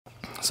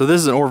So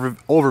this is an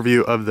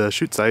overview of the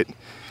shoot site.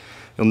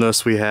 You'll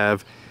notice we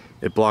have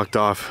it blocked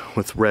off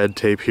with red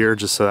tape here,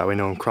 just so that way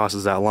no one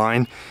crosses that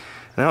line.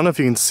 And I don't know if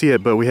you can see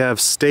it, but we have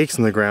stakes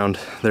in the ground.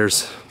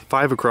 There's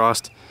 5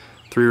 across,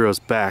 3 rows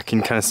back. You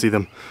can kind of see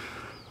them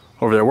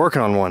over there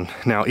working on one.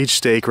 Now each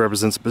stake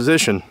represents a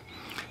position,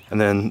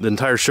 and then the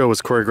entire show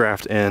was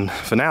choreographed in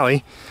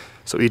finale,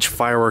 so each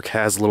firework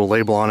has a little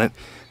label on it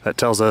that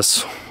tells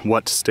us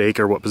what stake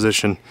or what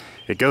position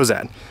it goes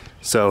at.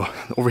 So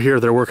over here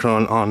they're working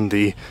on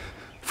the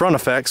front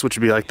effects, which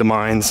would be like the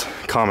mines,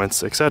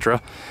 comets,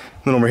 etc.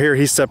 Then over here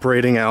he's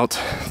separating out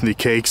the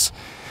cakes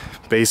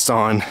based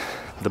on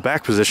the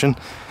back position.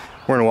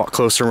 We're gonna walk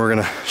closer and we're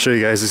gonna show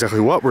you guys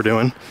exactly what we're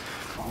doing.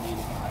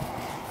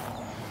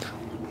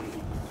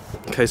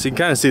 Okay, so you can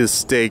kind of see the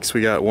stakes.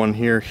 We got one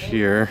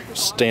here,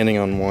 standing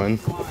on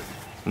one,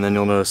 and then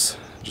you'll notice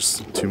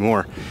just 2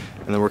 more.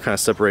 And then we're kind of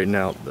separating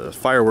out the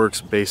fireworks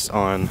based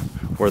on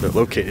where they're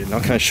located. And I'll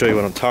kind of show you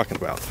what I'm talking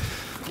about.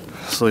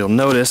 So you'll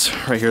notice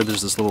right here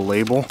there's this little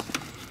label,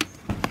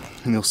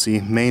 and you'll see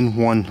main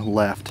 1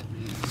 left.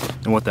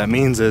 And what that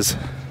means is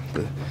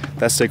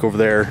that stake over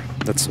there,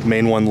 that's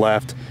main 1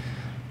 left,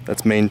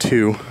 that's main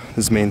 2,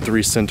 this is main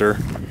 3 center,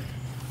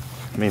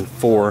 main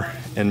 4,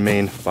 and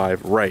main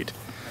 5 right.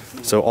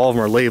 So all of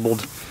them are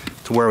labeled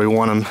to where we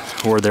want them,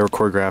 where they were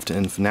choreographed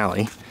in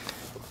finale.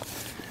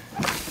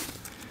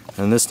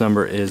 And this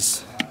number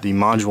is the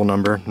module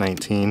number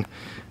 19,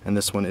 and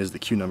this one is the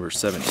cue number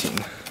 17.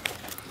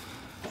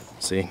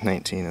 See,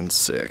 19 and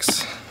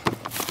 6.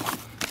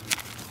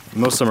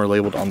 Most of them are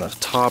labeled on the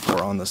top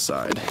or on the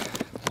side.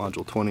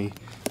 Module 20,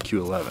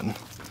 cue 11.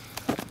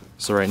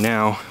 So right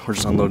now, we're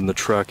just unloading the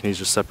truck, and he's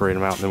just separating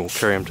them out, and then we'll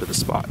carry them to the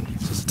spot.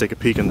 So let's take a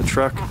peek in the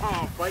truck.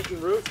 Oh,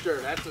 fighting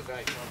rooster, that's a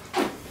nice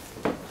one.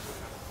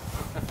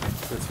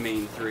 That's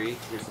main 3.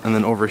 And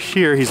then over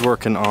here, he's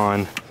working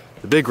on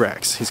the big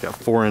racks. He's got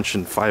 4-inch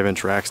and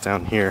 5-inch racks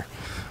down here.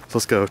 So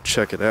let's go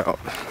check it out.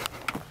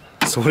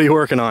 So what are you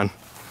working on?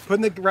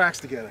 Putting the racks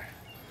together.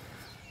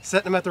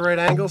 Setting them at the right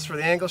angles for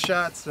the angle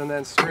shots, and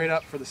then straight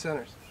up for the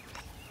centers.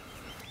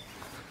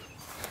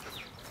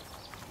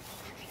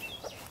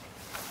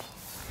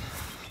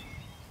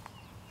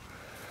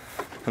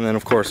 And then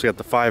of course we got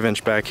the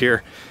 5-inch back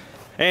here.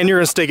 And you're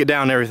gonna stake it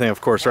down and everything,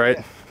 of course,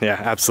 right? Yeah,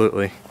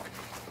 absolutely.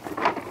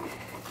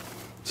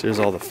 So here's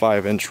all the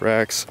 5-inch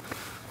racks.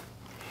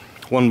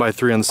 1 by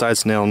 3 on the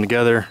sides to nail them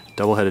together,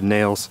 double-headed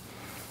nails.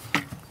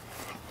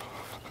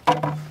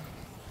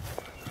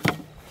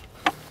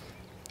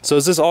 So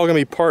is this all going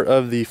to be part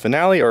of the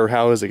finale, or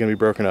how is it going to be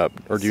broken up,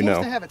 or do you know?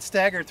 Seems to have it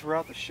staggered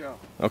throughout the show.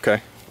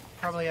 Okay.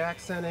 Probably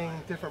accenting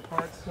different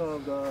parts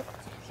of the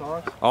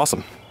song.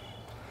 Awesome.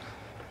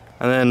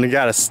 And then we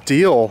got a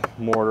steel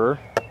mortar.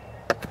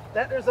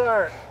 That is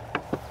our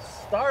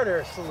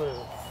starter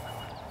salute.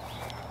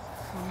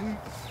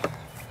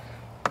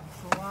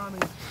 Salami.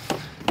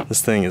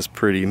 This thing is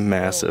pretty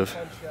massive.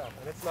 And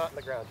it's not in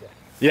the ground yet.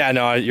 Yeah,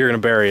 no, you're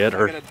going to bury it.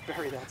 I'm going to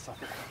bury that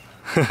sucker.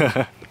 It's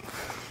going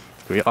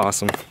to be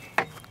awesome.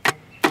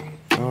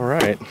 All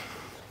right.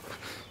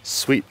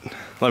 Sweet.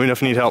 Let me know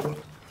if you need help.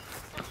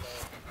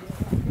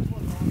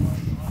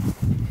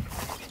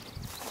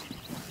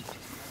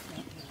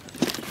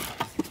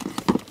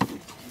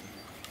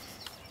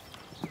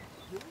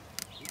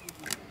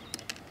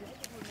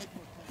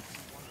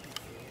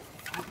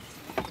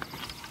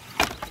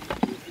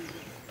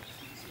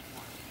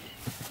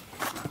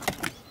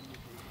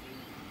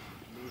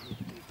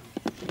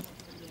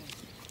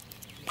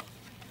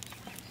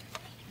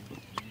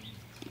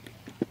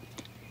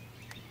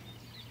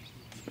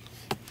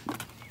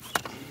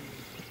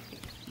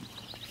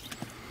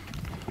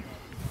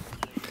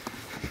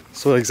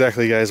 So what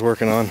exactly are you guys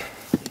working on?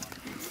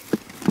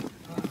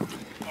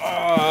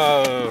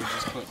 Oh,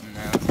 just putting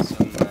out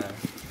some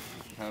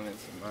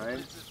comments of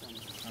mine.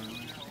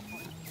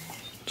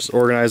 Just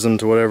organize them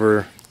to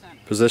whatever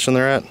position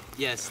they're at?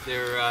 Yes,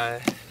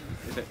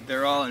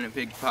 they're all in a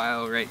big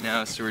pile right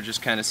now, so we're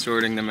just kind of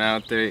sorting them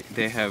out.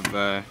 They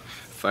have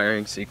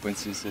firing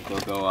sequences that they'll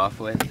go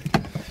off with.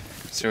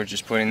 So we're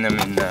just putting them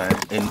in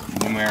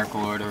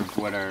numerical order of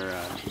what our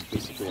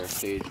basically our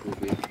stage will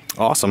be.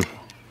 Awesome.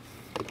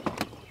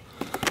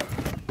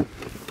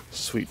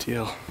 Sweet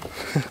deal.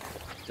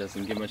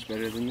 Doesn't get much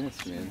better than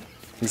this, man.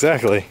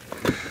 Exactly.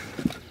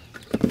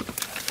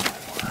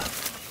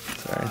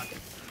 Sorry.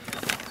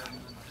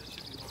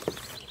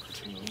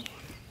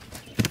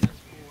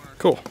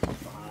 Cool.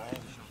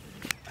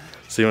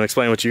 So you want to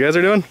explain what you guys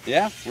are doing?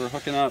 Yeah, we're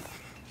hooking up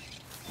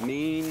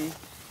main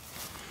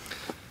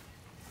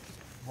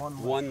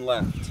one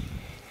left.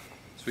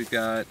 So we've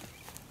got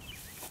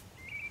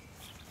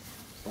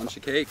a bunch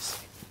of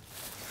cakes.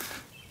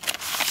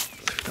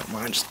 If you don't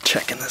mind just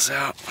checking this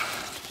out.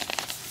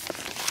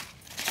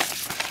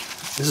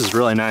 This is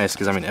really nice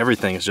because I mean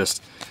everything is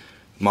just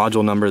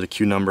module number, the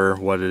cue number,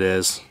 what it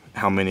is,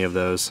 how many of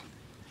those.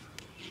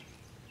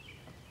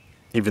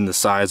 Even the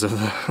size of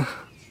the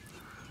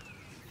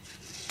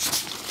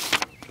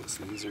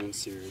So these are in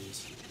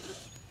series.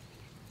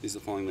 These are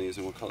the following leaves,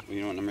 and what color?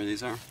 You know what number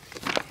these are?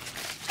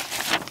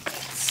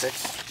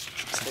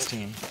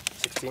 16.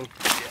 16? Yeah.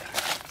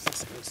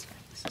 16. This is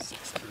 16.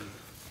 Do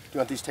you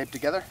want these taped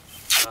together?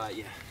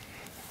 Yeah.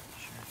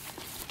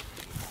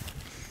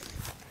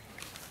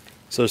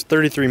 So there's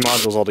 33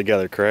 modules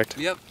altogether, correct?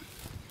 Yep.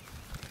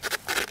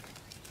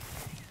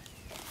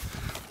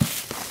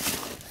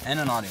 And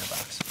an audio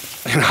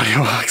box. An audio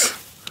box.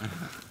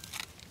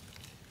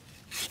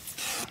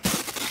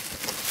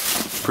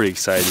 Pretty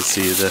excited to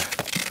see the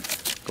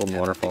golden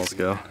waterfalls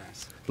go.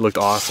 It looked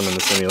awesome in the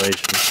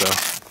simulation,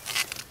 so.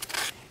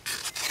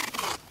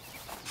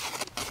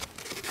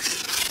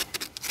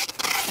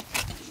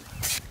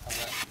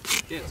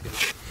 Yeah, it's good.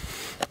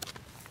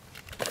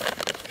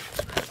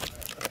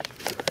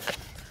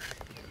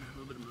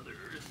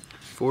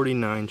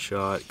 49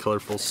 shot,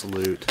 colorful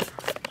salute.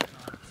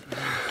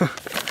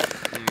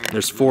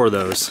 There's 4 of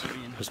those.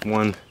 There's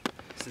one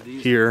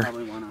here,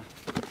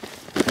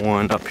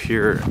 one up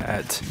here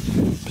at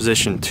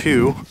position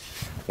 2,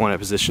 one at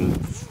position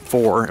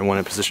 4, and one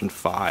at position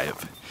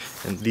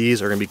 5. And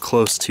these are going to be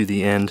close to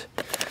the end.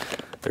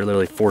 They're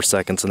literally 4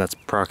 seconds, and that's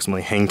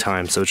approximately hang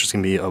time. So it's just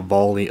going to be a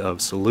volley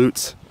of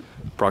salutes,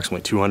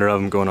 approximately 200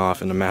 of them going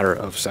off in a matter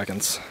of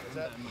seconds.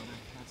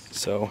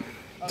 So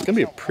it's going to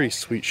be a pretty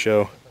sweet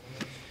show.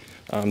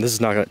 This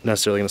is not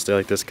necessarily going to stay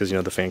like this because, you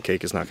know, the fan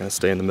cake is not going to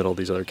stay in the middle of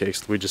these other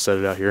cakes. We just set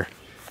it out here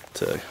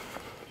to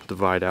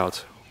divide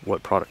out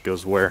what product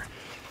goes where.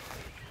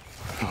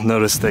 You'll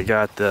notice they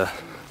got the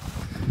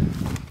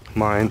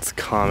mines,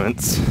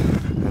 comets,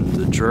 and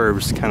the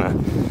gerbs kind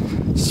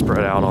of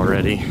spread out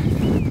already.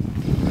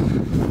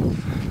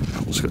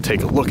 Let's go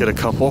take a look at a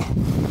couple.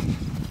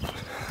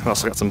 I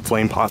also got some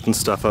flame pots and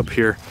stuff up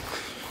here.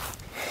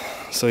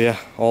 So yeah,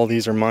 all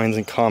these are mines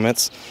and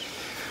comets.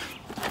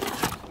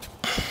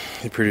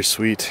 A pretty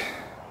sweet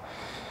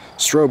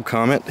strobe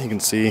comet. You can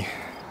see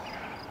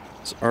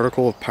this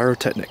article of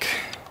Pyrotechnic.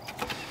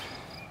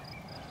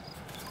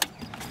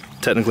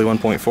 Technically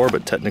 1.4,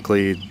 but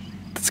technically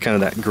it's kind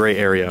of that gray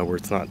area where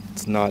it's not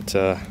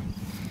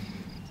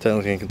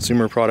technically a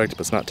consumer product, but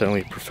it's not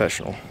technically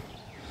professional.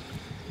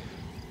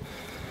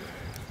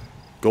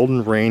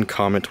 Golden Rain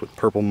Comet with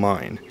purple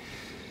mine.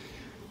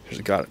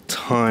 There's got a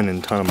ton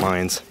of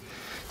mines.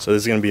 So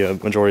this is going to be a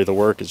majority of the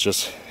work, is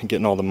just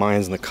getting all the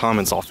mines and the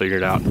comets all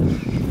figured out.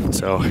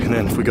 So, and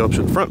then if we go up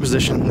to the front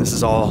position, this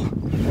is all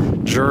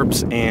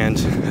gerbs and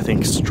I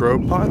think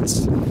strobe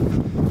pots.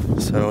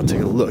 So take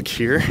a look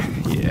here.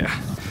 Yeah.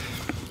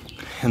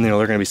 And they're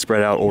going to be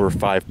spread out over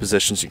 5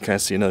 positions. You can kind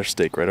of see another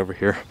stake right over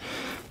here.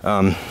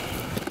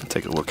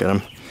 Take a look at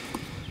them.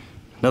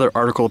 Another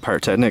article of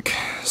Pyrotechnic,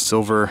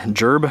 silver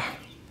gerb.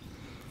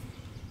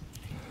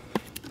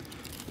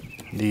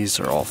 These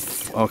are all,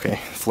 okay,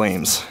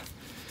 flames.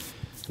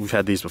 We've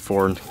had these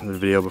before in the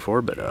video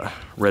before, but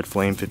red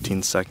flame,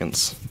 15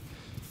 seconds.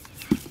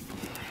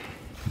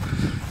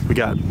 We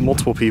got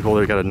multiple people.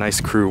 They got a nice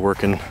crew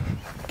working,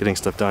 getting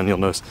stuff done. You'll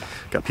notice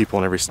got people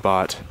in every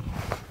spot.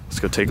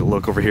 Let's go take a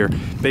look over here.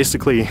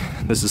 Basically,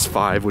 this is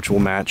 5, which will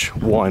match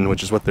 1,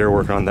 which is what they're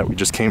working on that we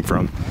just came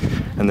from.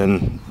 And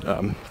then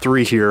 4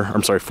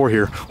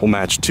 here will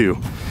match 2,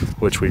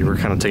 which we were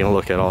kind of taking a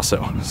look at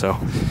also. So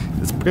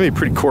it's gonna be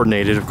pretty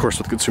coordinated. Of course,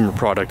 with consumer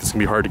product, it's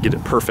gonna be hard to get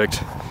it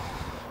perfect.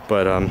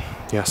 But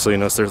yeah, so you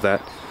notice there's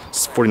that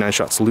 49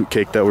 shot salute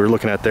cake that we were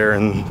looking at there,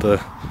 and the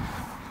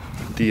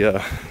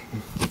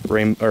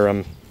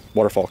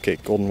waterfall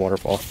cake, golden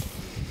waterfall.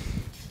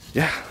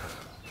 Yeah,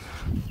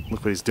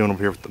 look what he's doing over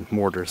here with the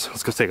mortars.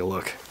 Let's go take a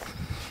look.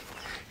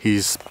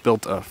 He's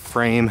built a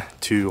frame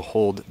to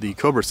hold the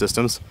Cobra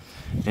systems,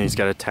 and he's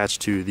got it attached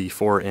to the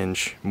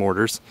 4-inch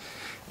mortars,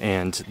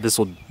 and this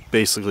will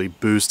basically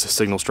boost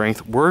signal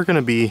strength. We're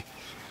gonna be,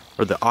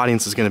 or the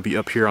audience is going to be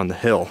up here on the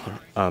hill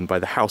by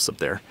the house up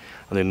there.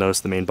 And then notice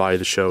the main body of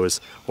the show is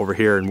over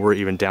here, and we're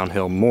even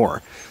downhill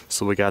more.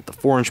 So we got the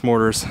 4-inch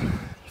mortars,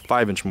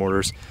 5-inch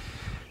mortars.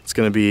 It's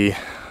going to be,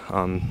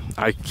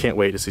 I can't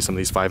wait to see some of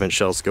these 5-inch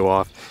shells go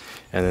off.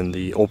 And then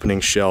the opening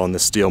shell and the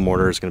steel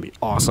mortar is going to be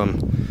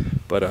awesome.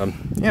 But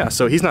yeah,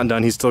 so he's not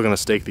done. He's still going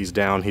to stake these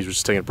down. He's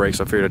just taking a break,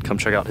 so I figured I'd come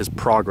check out his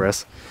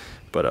progress.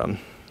 But you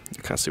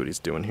kind of see what he's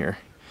doing here.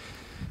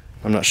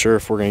 I'm not sure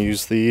if we're going to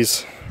use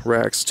these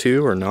racks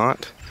too or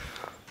not,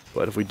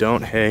 but if we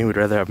don't, hey, we'd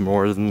rather have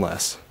more than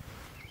less.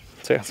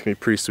 So yeah, it's gonna be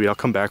pretty sweet. I'll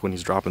come back when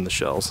he's dropping the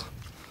shells.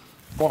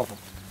 One of them.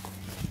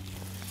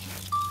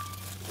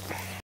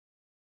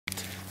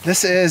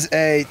 This is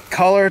a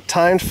color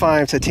timed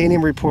 5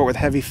 titanium report with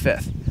heavy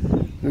 5th.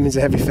 That means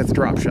a heavy 5th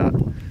drop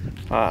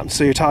shot.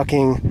 So you're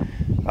talking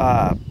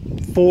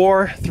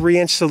 4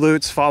 3-inch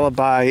salutes followed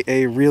by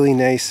a really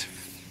nice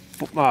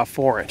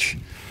 4-inch.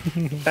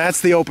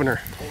 That's the opener.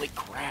 Holy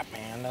crap,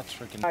 man, that's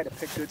freaking... I try to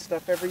pick good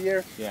stuff every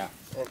year. Yeah.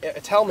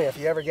 And tell me if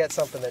you ever get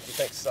something that you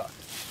think sucked.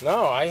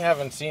 No, I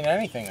haven't seen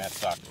anything that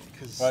sucked.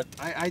 But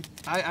I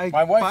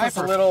my wife was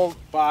a little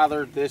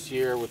bothered this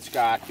year with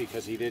Scott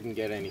because he didn't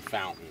get any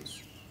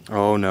fountains.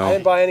 Oh no. I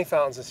didn't buy any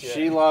fountains this year.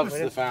 She loves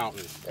the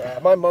fountains. Yeah,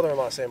 my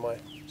mother-in-law same way.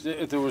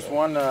 There was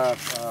one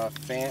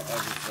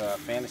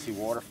fantasy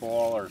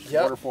waterfall or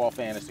Yep. waterfall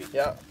fantasy.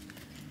 Yeah.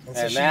 And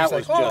that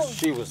was just,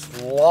 she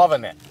was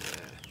loving it.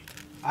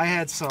 I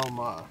had some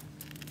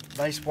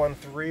nice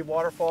 1-3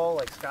 waterfall,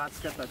 like Scott's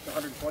got that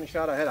 120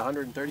 shot. I had a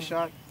 130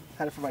 shot.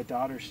 Had it for my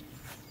daughters.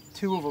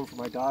 2 of them for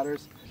my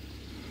daughters.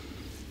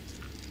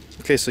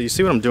 Okay, so you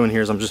see what I'm doing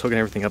here is I'm just hooking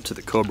everything up to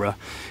the Cobra.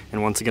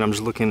 And once again, I'm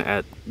just looking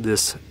at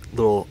this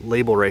little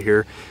label right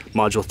here,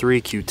 Module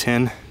 3,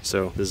 Q10.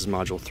 So this is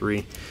Module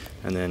 3.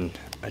 And then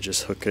I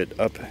just hook it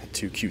up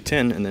to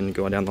Q10 and then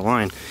going down the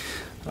line.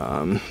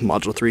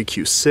 Module 3,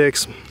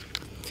 Q6.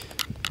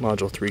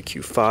 Module 3,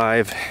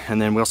 Q5,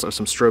 and then we also have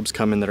some strobes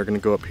coming that are going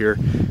to go up here.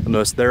 You'll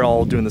notice they're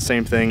all doing the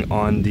same thing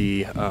on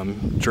the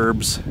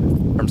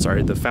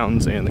the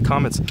fountains and the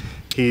comets.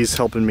 He's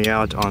helping me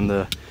out on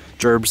the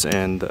gerbs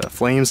and the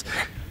flames.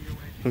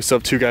 We still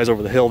have 2 guys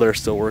over the hill that are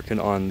still working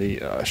on the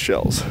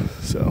shells.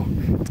 So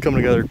it's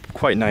coming together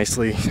quite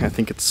nicely. I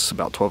think it's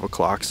about 12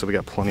 o'clock, so we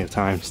got plenty of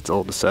time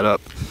still to set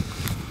up.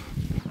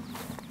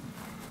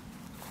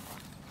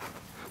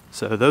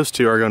 So those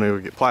 2 are going to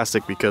get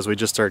plastic because we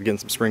just started getting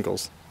some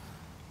sprinkles.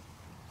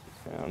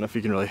 I don't know if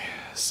you can really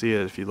see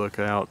it if you look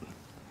out,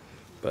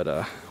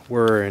 but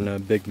we're in a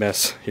big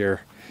mess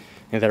here.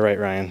 Ain't that right,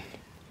 Ryan?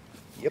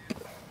 Yep.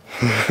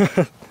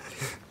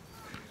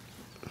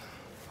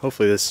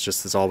 Hopefully this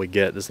just is all we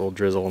get, this little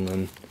drizzle, and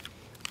then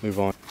move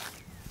on.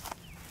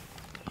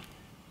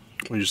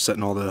 We're just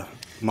setting all the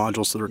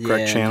modules to the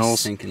correct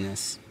channels. Yeah, syncing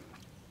this.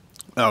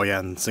 Oh yeah,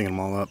 and syncing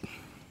them all up.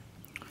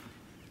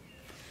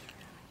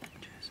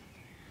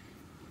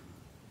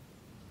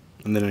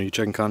 And then are you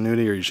checking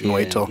continuity, or are you just gonna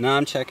wait till? No,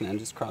 I'm checking. I'm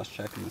just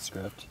cross-checking the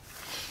script,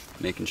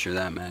 making sure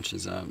that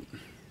matches up.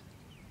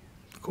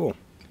 Cool.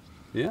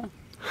 Yeah.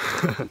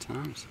 Good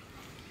times.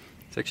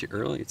 It's actually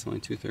early. It's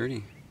only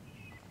 2:30.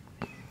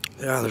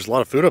 Yeah, there's a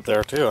lot of food up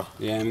there too.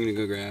 Yeah, I'm gonna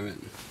go grab it.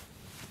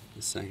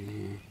 A second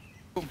here.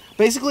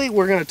 Basically,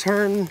 we're going to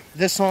turn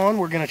this on.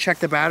 We're going to check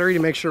the battery to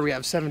make sure we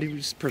have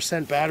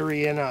 70%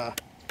 battery in the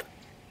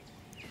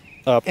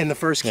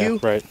first Yeah, queue.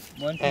 right.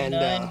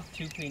 139,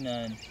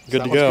 239. Good So to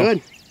that go. looks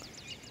good.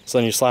 So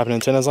then you're slapping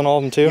antennas on all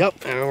of them too?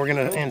 Yep, and we're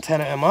going to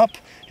antenna them up.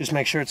 Just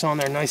make sure it's on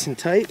there nice and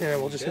tight, and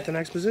we'll just hit the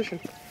next position.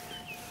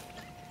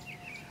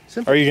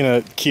 Simple. Are you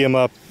gonna key them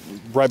up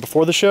right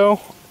before the show?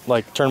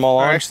 Like turn them all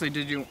Or on? actually,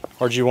 did you?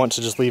 Or do you want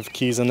to just leave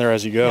keys in there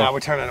as you go? No, we're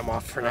turning them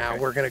off for now.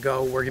 We're going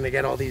to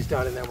get all these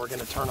done, and then we're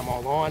going to turn them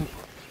all on.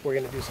 We're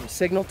going to do some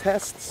signal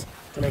tests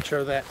to make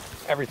sure that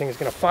everything is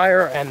going to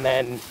fire, and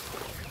then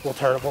we'll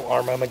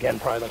arm them again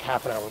probably like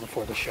half an hour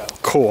before the show.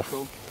 Cool.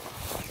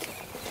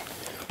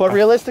 But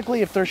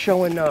realistically, if they're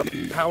showing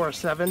power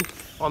 7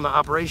 on the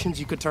operations,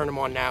 you could turn them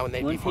on now and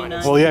they'd be fine.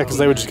 Well, yeah, because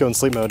they would just go in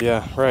sleep mode.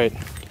 Yeah, right.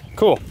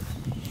 Cool.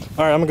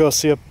 All right, I'm gonna go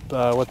see up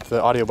what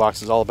the audio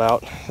box is all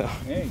about.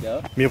 There you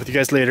go. Meet up with you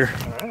guys later.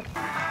 All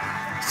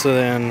right. So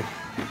then,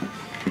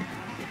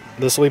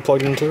 this will be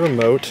plugged into the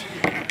remote.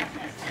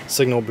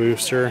 Signal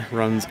booster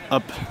runs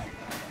up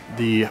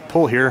the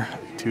pole here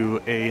to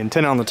a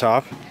antenna on the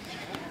top.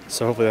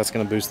 So hopefully that's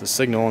gonna boost the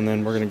signal, and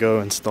then we're gonna go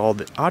install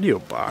the audio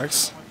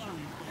box.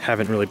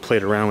 Haven't really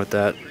played around with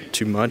that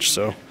too much,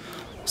 so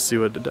we'll see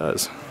what it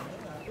does.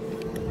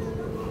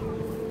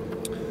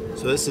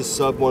 So this is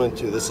sub 1 and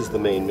 2. This is the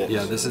main mix.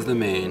 Yeah, this is the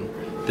main.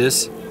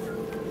 This.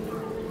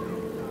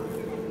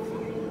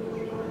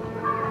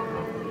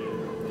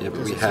 Yeah, but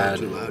we Doesn't sound had.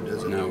 too loud,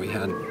 does it? No, we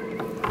had.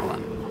 Hold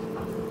on.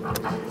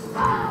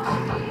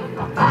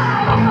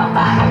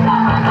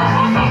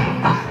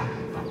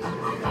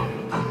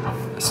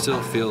 It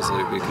still feels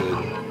like we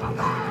could.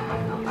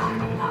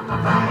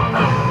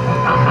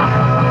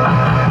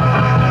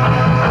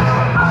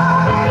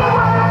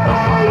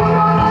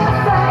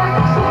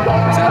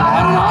 Is that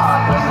loud enough?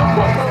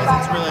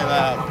 It's really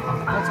loud.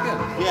 That's good.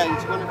 Yeah,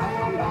 it's gonna.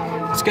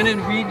 It's gonna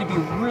need to be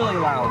really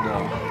loud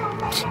though.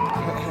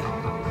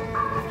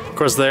 Of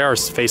course, they are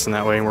facing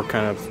that way, and we're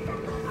kind of,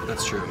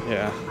 That's true.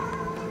 yeah.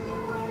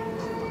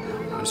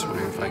 I'm just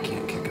wondering if I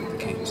can't kick up the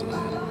canes a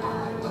little bit.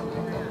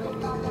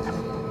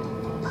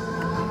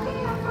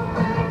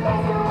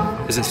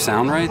 Does it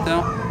sound right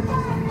though?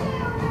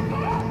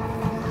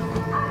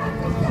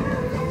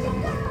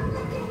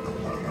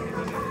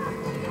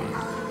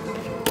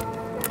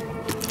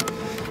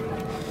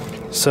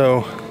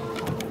 So,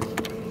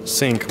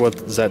 sync, what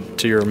is that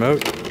to your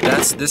remote?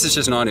 This is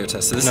just an audio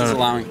test. So this No, is no.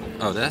 allowing.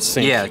 Oh, that's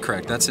Sync. yeah,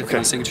 correct. That's if Okay.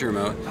 you sync to your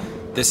remote.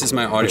 This is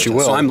my audio Which you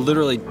test. So will. I'm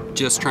literally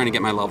just trying to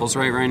get my levels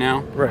right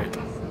now, Right.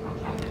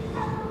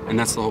 and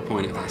that's the whole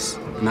point of this.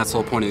 And that's the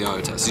whole point of the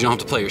audio test. You don't have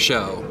to play your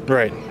show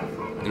Right.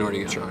 in order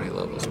to get your audio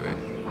levels right.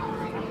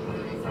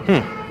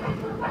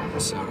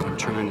 So what I'm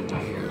trying to do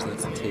here is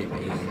let's tape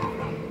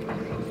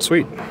in.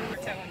 Sweet.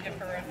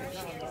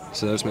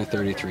 So that's my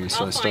 33.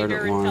 So I start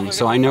at 1.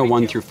 So I know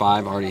 1 through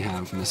 5 already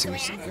have missing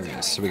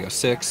areas. So we go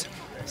 6,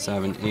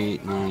 7,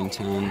 8, 9,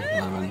 10,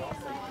 11,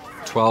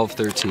 12,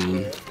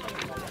 13.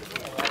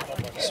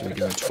 So we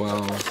go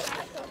 12,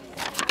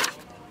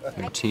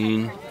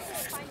 13,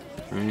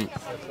 right?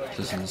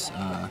 This is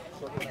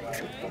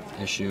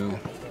issue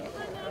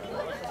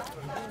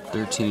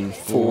 13,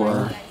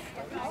 4,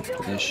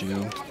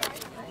 issue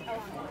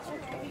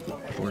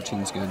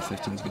 14's good,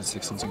 15's good,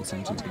 16's good,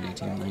 17's good,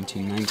 18,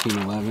 19, 19,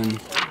 11.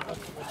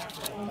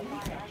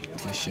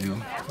 Issue.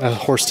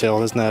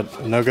 Horsetail, isn't that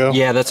a no-go?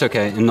 Yeah, that's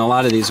okay. And a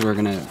lot of these we're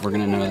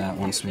gonna know that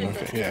once we.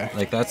 Okay, yeah.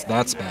 Like that's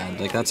bad.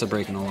 Like that's a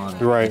break in a lot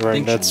of. Right. I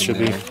think That should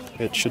be. there.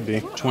 It should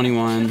be.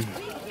 21.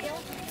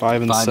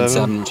 5 and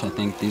 7. Which I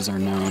think these are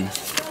known.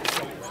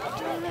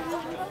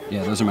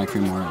 Yeah, those are my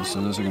Cremoras, so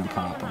those are gonna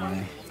pop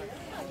away.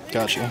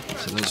 Gotcha.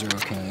 So those are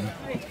okay.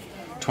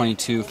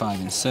 22,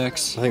 5 and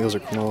 6. I think those are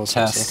canolas.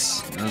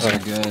 Tests, those are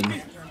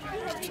good.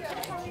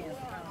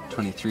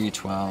 23,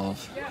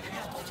 12.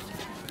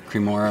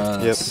 Cremora,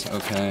 that's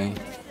okay.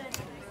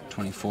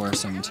 24,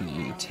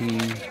 17, 18.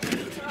 Wait,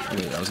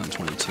 that was on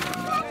 22.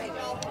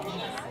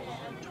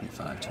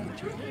 25,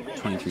 23,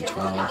 23,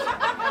 12.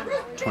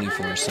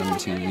 24,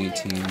 17,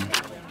 18.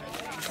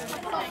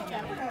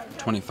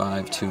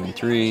 25, 2 and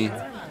 3.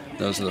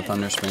 Those are the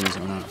Thunder Springs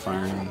that we're not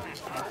firing.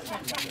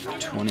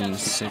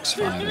 26,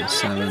 5 and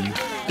 7.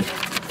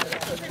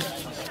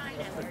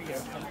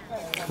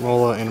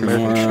 Cremola and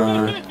American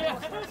Sugar.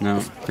 No,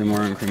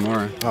 Cremora and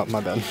Cremora. Oh, my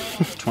bad.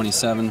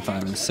 27,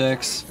 5 and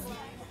 6.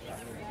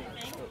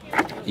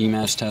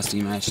 E-match test,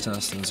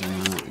 those are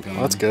not going.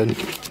 Oh, that's good.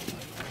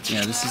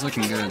 Yeah, this is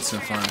looking good so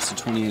far. So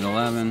 28,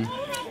 11.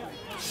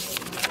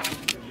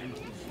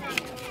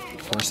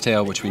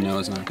 Horsetail, which we know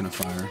is not going to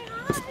fire.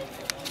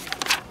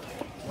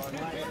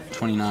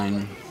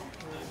 29,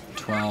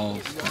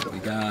 12, what we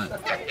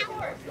got.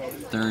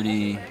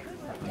 30,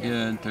 we're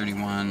good.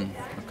 31,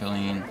 we're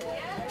clean.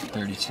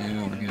 32,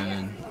 we're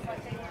good.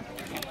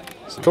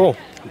 Cool.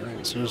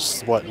 So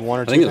there's what,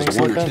 one or two I think things there's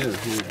one like or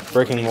that? two. Yeah.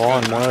 Breaking the law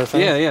and one other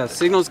thing? Yeah,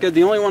 signal's good.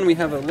 The only one we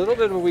have a little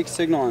bit of a weak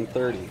signal on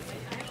 30.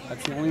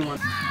 That's the only one.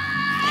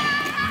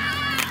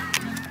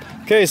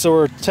 Okay, so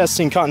we're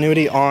testing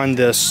continuity on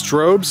the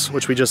strobes,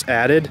 which we just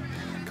added.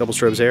 A couple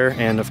strobes there,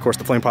 and of course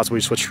the flame pots we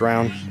switched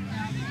around.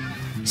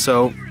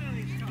 So,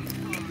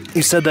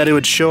 you said that it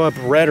would show up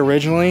red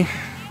originally.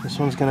 This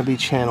one's gonna be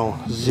channel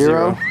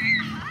 0.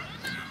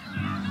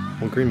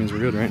 Well, green means we're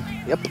good, right?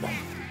 Yep.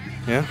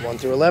 Yeah? 1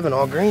 through 11,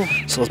 all green.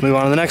 So let's move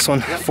on to the next one.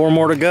 4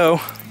 more to go.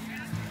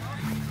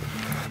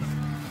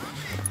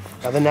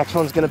 Now the next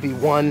one's gonna be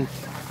 1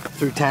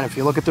 through 10. If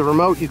you look at the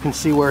remote, you can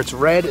see where it's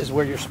red is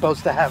where you're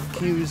supposed to have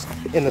cues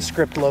in the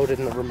script loaded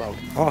in the remote.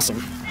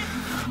 Awesome.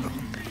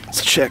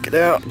 Let's check it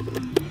out.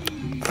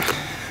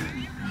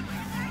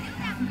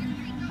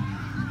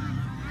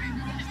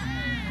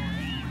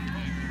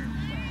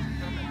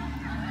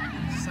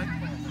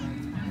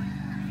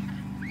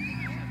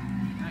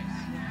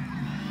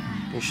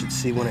 You should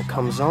see when it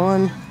comes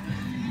on.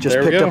 Just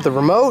There we picked go. up the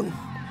remote.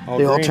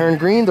 They all green. turn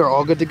green. They're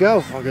all good to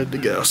go. All good to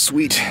go.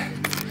 Sweet.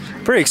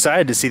 Pretty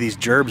excited to see these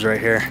gerbs right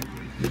here.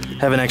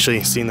 Haven't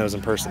actually seen those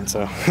in person,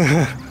 so.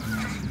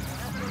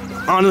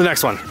 On to the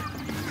next one.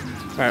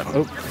 All right.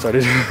 Oh,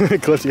 sorry,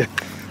 dude. Clipped you.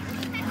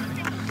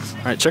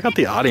 All right. Check out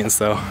the audience,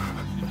 though.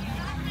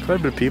 Quite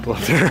a bit of people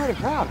up there. Pretty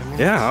proud. I mean,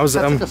 Yeah, I was.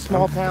 That's like a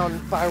small town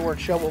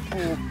fireworks shovel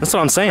pool. That's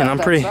what I'm saying. I'm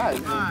that pretty.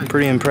 size. I'm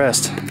pretty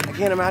impressed. I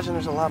can't imagine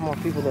there's a lot more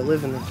people that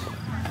live in this.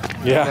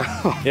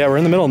 Yeah. Yeah. We're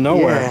in the middle of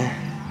nowhere.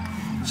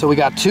 Yeah. So we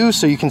got 2,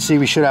 so you can see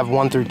we should have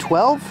 1 through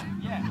 12.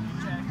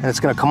 And it's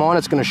gonna come on,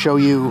 it's gonna show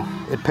you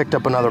it picked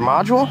up another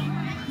module.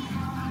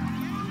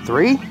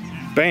 3,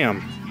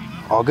 Bam.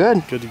 all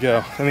good. Good to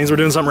go. That means we're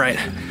doing something right.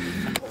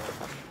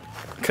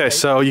 Okay,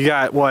 so you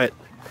got what?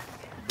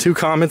 2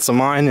 comments of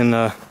mine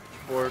and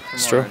 4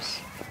 Stroke? Cremoras.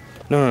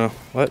 No.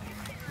 What?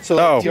 So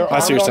Oh, you're I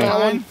see what armed you're on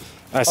saying. that one?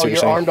 I see Oh, what you're you're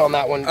saying. armed on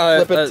that one.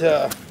 Flip it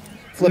to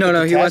flip No, it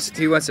no, to he test.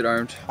 wants it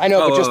armed. I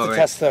know, but just oh, to right.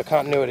 test the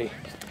continuity.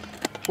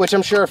 Which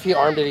I'm sure if he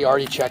armed it, he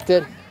already checked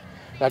it.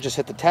 Now just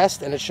hit the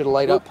test and it should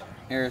light up.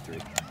 Error 3.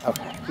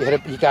 Okay. You hit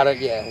it, you got it,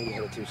 yeah, you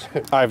hit it too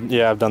soon.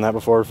 I've done that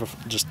before.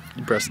 Just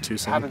press 2 It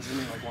seconds. happens to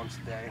me like once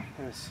a day.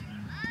 It's-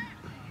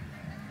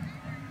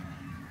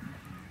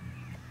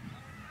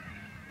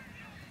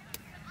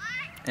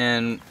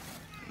 And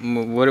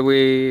what are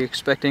we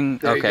expecting?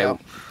 There you okay. go.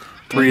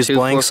 3 is 1, 2,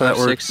 blank, 4, so that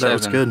 5, works. 6, That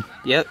was 7. good.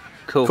 Yep.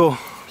 Cool. Cool.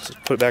 Let's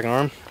put it back in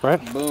arm,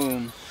 right?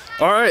 Boom.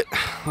 All right.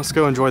 Let's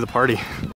go enjoy the party.